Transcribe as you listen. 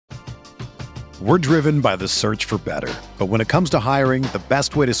We're driven by the search for better. But when it comes to hiring, the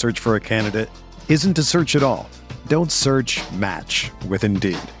best way to search for a candidate isn't to search at all. Don't search, match with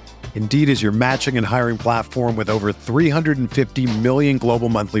Indeed. Indeed is your matching and hiring platform with over 350 million global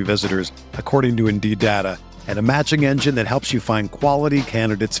monthly visitors, according to Indeed data, and a matching engine that helps you find quality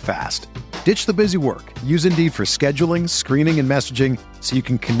candidates fast. Ditch the busy work. Use Indeed for scheduling, screening, and messaging so you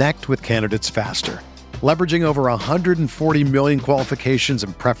can connect with candidates faster. Leveraging over 140 million qualifications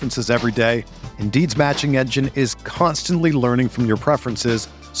and preferences every day, Indeed's matching engine is constantly learning from your preferences,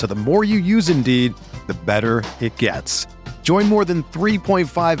 so the more you use Indeed, the better it gets. Join more than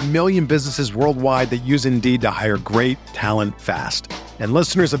 3.5 million businesses worldwide that use Indeed to hire great talent fast. And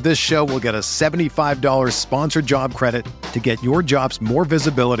listeners of this show will get a $75 sponsored job credit to get your jobs more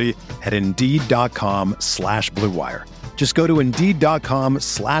visibility at Indeed.com/Blue Wire. Just go to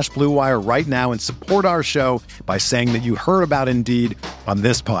Indeed.com/Blue Wire right now and support our show by saying that you heard about Indeed on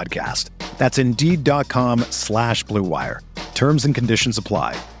this podcast. That's Indeed.com/Blue Wire. Terms and conditions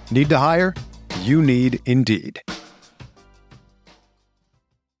apply. Need to hire? You need Indeed.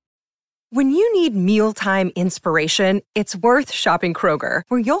 When you need mealtime inspiration, it's worth shopping Kroger,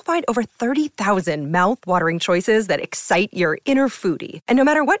 where you'll find over 30,000 mouth-watering choices that excite your inner foodie. And no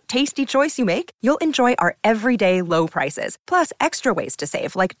matter what tasty choice you make, you'll enjoy our everyday low prices, plus extra ways to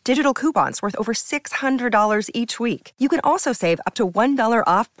save, like digital coupons worth over $600 each week. You can also save up to $1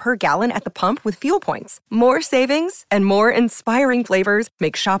 off per gallon at the pump with fuel points. More savings and more inspiring flavors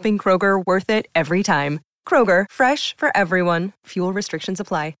make shopping Kroger worth it every time. Kroger, fresh for everyone. Fuel restrictions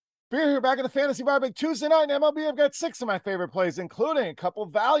apply. Beer here back at the Fantasy Bar. Big Tuesday night in MLB. I've got 6 of my favorite plays, including a couple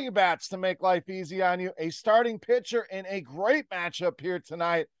value bats to make life easy on you, a starting pitcher in a great matchup here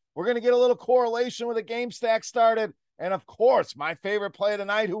tonight. We're going to get a little correlation with a game stack started. And of course, my favorite play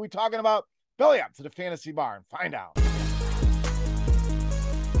tonight, who we talking about? Belly up to the Fantasy Bar and find out.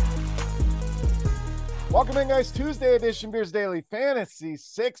 Welcome in, guys. Tuesday edition Beers Daily Fantasy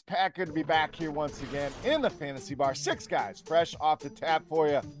 6-pack. Good to be back here once again in the Fantasy Bar. 6 guys fresh off the tap for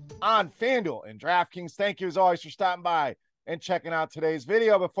you on FanDuel and DraftKings. Thank you as always for stopping by and checking out today's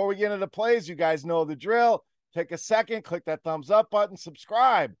video. Before we get into the plays, you guys know the drill. Take a second, click that thumbs up button,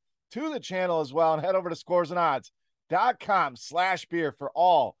 subscribe to the channel as well, and head over to scoresandodds.com/beer for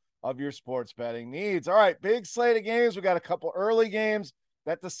all of your sports betting needs. All right, big slate of games. We got a couple early games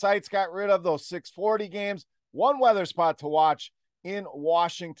that the sites got rid of, those 640 games. One weather spot to watch in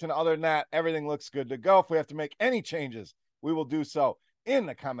Washington. Other than that, everything looks good to go. If we have to make any changes, we will do so in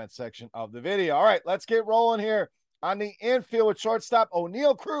the comment section of the video. All right, let's get rolling here on the infield with shortstop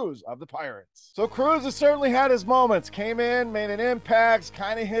Oneil Cruz of the Pirates. So Cruz has certainly had his moments. Came in, made an impact,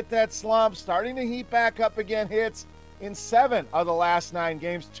 kind of hit that slump, starting to heat back up again. Hits in 7 of the last 9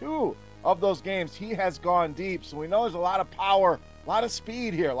 games. 2 of those games, he has gone deep. So we know there's a lot of power, a lot of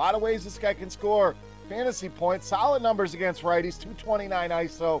speed here, a lot of ways this guy can score fantasy points. Solid numbers against righties, 229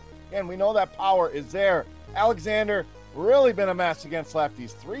 ISO, and we know that power is there. Alexander, really been a mess against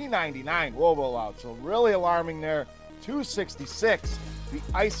lefties, 399 WOBA allowed, so really alarming there. 266 the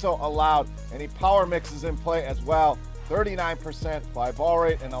ISO allowed, and he power mixes in play as well. 39% fly ball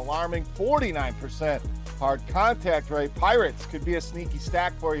rate, an alarming 49% hard contact rate. Pirates could be a sneaky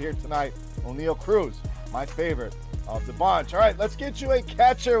stack for you here tonight. Oneil Cruz, my favorite of the bunch. All right, let's get you a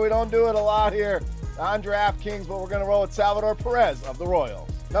catcher. We don't do it a lot here on DraftKings, but we're going to roll with Salvador Perez of the Royals.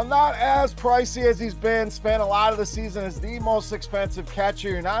 Now, not as pricey as he's been, spent a lot of the season as the most expensive catcher.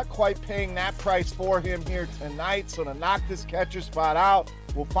 You're not quite paying that price for him here tonight, so to knock this catcher spot out,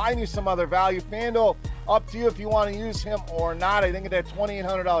 we'll find you some other value. FanDuel, up to you if you want to use him or not. I think at that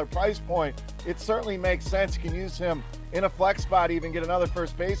 $2,800 price point, it certainly makes sense. You can use him in a flex spot, even get another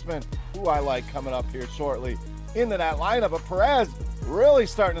first baseman, who I like coming up here shortly into that lineup. But Perez really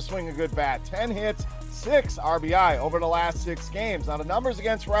starting to swing a good bat. 10 hits, 6 RBI over the last 6 games. Now, the numbers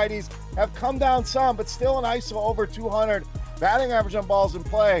against righties have come down some, but still an ISO over 200. Batting average on balls in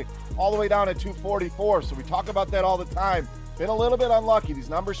play all the way down at 244. So we talk about that all the time. Been a little bit unlucky. These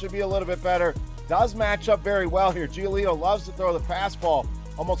numbers should be a little bit better. Does match up very well here. Giolito loves to throw the fastball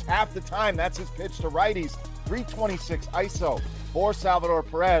almost half the time. That's his pitch to righties. 326 ISO for Salvador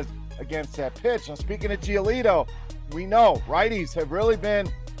Perez against that pitch. Now, speaking of Giolito, we know righties have really been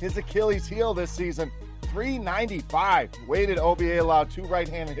his Achilles heel this season. 395 weighted OBA allowed to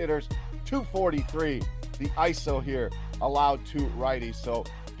right-handed hitters, 243 the ISO here allowed to righties. So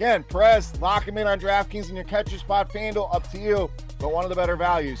again, Perez, lock him in on DraftKings in your catcher spot. FanDuel, up to you, but one of the better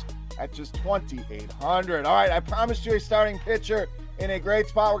values at just $2,800. All right, I promised you a starting pitcher in a great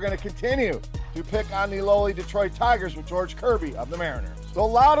spot. We're going to continue to pick on the lowly Detroit Tigers with George Kirby of the Mariners. So a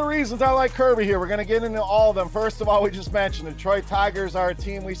lot of reasons I like Kirby here. We're going to get into all of them. First of all, we just mentioned the Detroit Tigers are a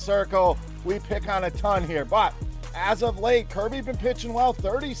team we circle. We pick on a ton here. But as of late, Kirby been pitching well.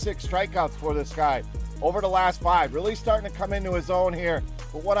 36 strikeouts for this guy over the last 5. Really starting to come into his own here.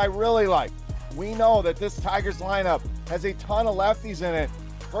 But what I really like, we know that this Tigers lineup has a ton of lefties in it.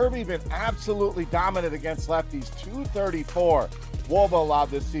 Kirby been absolutely dominant against lefties. 234 WOBA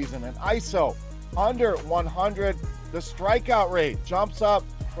allowed this season. And ISO under 100. The strikeout rate jumps up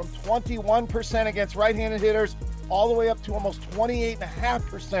from 21% against right-handed hitters all the way up to almost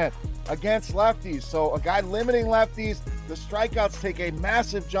 28.5% against lefties. So a guy limiting lefties, the strikeouts take a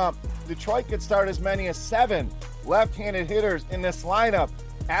massive jump. Detroit could start as many as 7 left-handed hitters in this lineup.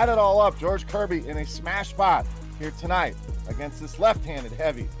 Add it all up, George Kirby in a smash spot here tonight against this left-handed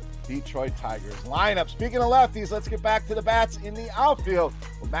heavy Detroit Tigers lineup. Speaking of lefties, let's get back to the bats in the outfield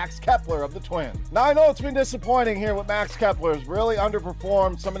with Max Kepler of the Twins. Now, I know it's been disappointing here with Max Kepler. Has really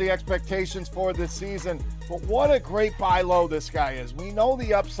underperformed some of the expectations for this season, but what a great buy low this guy is. We know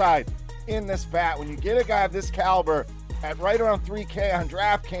the upside in this bat. When you get a guy of this caliber at right around 3K on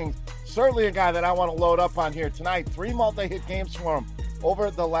DraftKings, certainly a guy that I want to load up on here tonight. 3 multi-hit games for him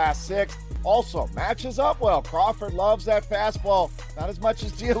over the last 6. Also, matches up well. Crawford loves that fastball. Not as much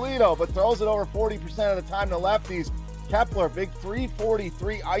as Giolito, but throws it over 40% of the time to lefties. Kepler, big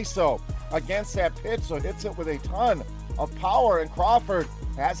 343 ISO against that pitch, so hits it with a ton of power. And Crawford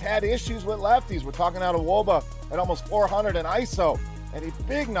has had issues with lefties. We're talking out of WOBA at almost 400 in ISO. And a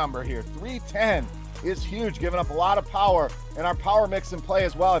big number here, 310 is huge, giving up a lot of power. And our power mix in play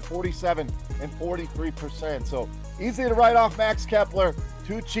as well at 47 and 43%. So easy to write off Max Kepler.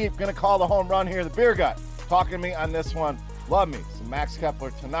 Too cheap, gonna call the home run here. The beer gut talking to me on this one. Love me some Max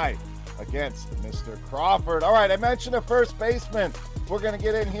Kepler tonight against Mr. Crawford. All right, I mentioned a first baseman. We're gonna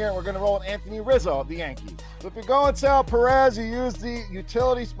get in here and we're gonna roll with Anthony Rizzo of the Yankees. So if you're going Sal Perez, you use the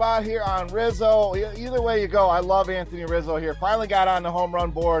utility spot here on Rizzo. Either way you go, I love Anthony Rizzo here. Finally got on the home run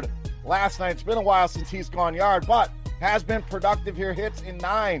board last night. It's been a while since he's gone yard, but has been productive here. Hits in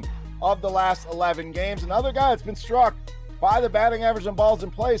 9 of the last 11 games. Another guy that's been struck by the batting average and balls in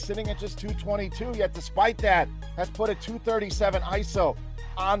play, sitting at just 222, yet despite that, has put a 237 ISO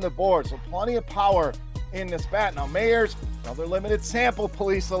on the board. So plenty of power in this bat. Now Mayers, another limited sample,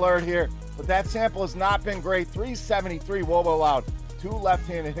 police alert here, but that sample has not been great. 373 WOBA allowed, 2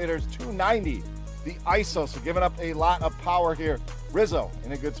 left-handed hitters, 290 the ISO, so giving up a lot of power here. Rizzo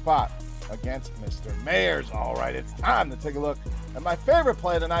in a good spot against Mr. Mayers. All right, it's time to take a look at my favorite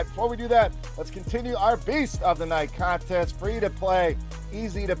play of the night. Before we do that, let's continue our Beast of the Night contest. Free to play,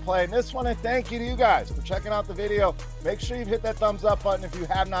 easy to play. And this one, a thank you to you guys for checking out the video. Make sure you've hit that thumbs up button if you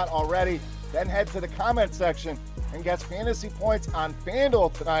have not already. Then head to the comment section and guess fantasy points on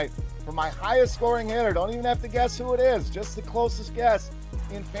FanDuel tonight for my highest scoring hitter. Don't even have to guess who it is, just the closest guess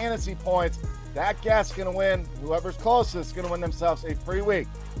in fantasy points. That guess going to win. Whoever's closest is going to win themselves a free week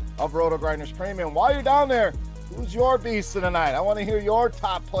of Roto Grinders Premium. While you're down there, who's your beast of the night? I want to hear your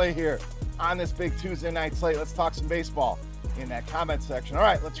top play here on this big Tuesday night slate. Let's talk some baseball in that comment section. All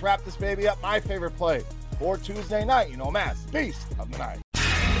right, let's wrap this baby up. My favorite play for Tuesday night. You know him as Beast of the Night.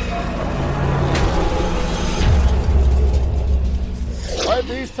 All right,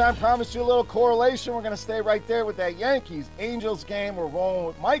 Beast time. Promised you a little correlation. We're going to stay right there with that Yankees-Angels game. We're rolling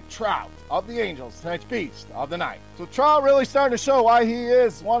with Mike Trout of the Angels, tonight's Beast of the Night. So Trout really starting to show why he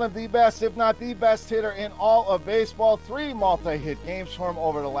is one of the best, if not the best hitter in all of baseball. 3 multi-hit games for him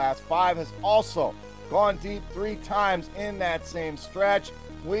over the last 5. Has also gone deep 3 times in that same stretch.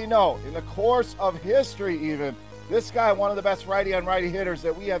 We know in the course of history even, this guy, one of the best righty-on-righty hitters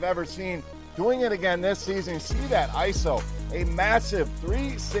that we have ever seen. Doing it again this season. See that ISO, a massive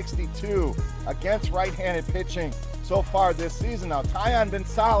 362 against right-handed pitching so far this season. Now, Taillon been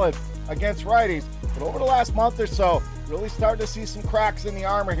solid against righties, but over the last month or so, really starting to see some cracks in the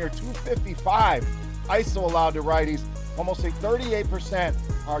armor here. 255 ISO allowed to righties, almost a 38%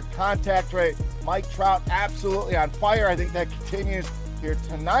 hard contact rate. Mike Trout absolutely on fire. I think that continues here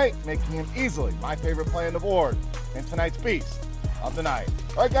tonight, making him easily my favorite play on the board in tonight's Beast of the Night.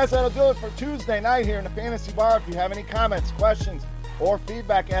 All right, guys, that'll do it for Tuesday night here in the Fantasy Bar. If you have any comments, questions, or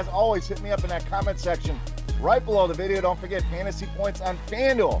feedback, as always, hit me up in that comment section right below the video. Don't forget fantasy points on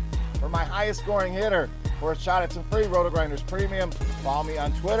FanDuel for my highest scoring hitter for a shot at some free Roto Grinders Premium. Follow me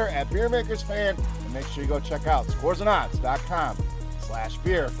on Twitter at BeerMakersFan, and make sure you go check out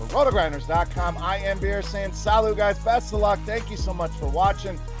scoresandodds.com/beer. For RotoGrinders.com, I am Beer saying salut, guys. Best of luck. Thank you so much for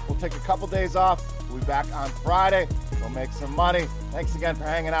watching. We'll take a couple days off. We'll be back on Friday. We'll make some money. Thanks again for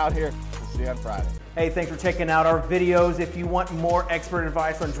hanging out here. We'll see you on Friday. Hey, thanks for checking out our videos. If you want more expert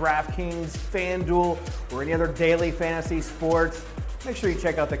advice on DraftKings, FanDuel, or any other daily fantasy sports, make sure you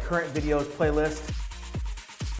check out the current videos playlist.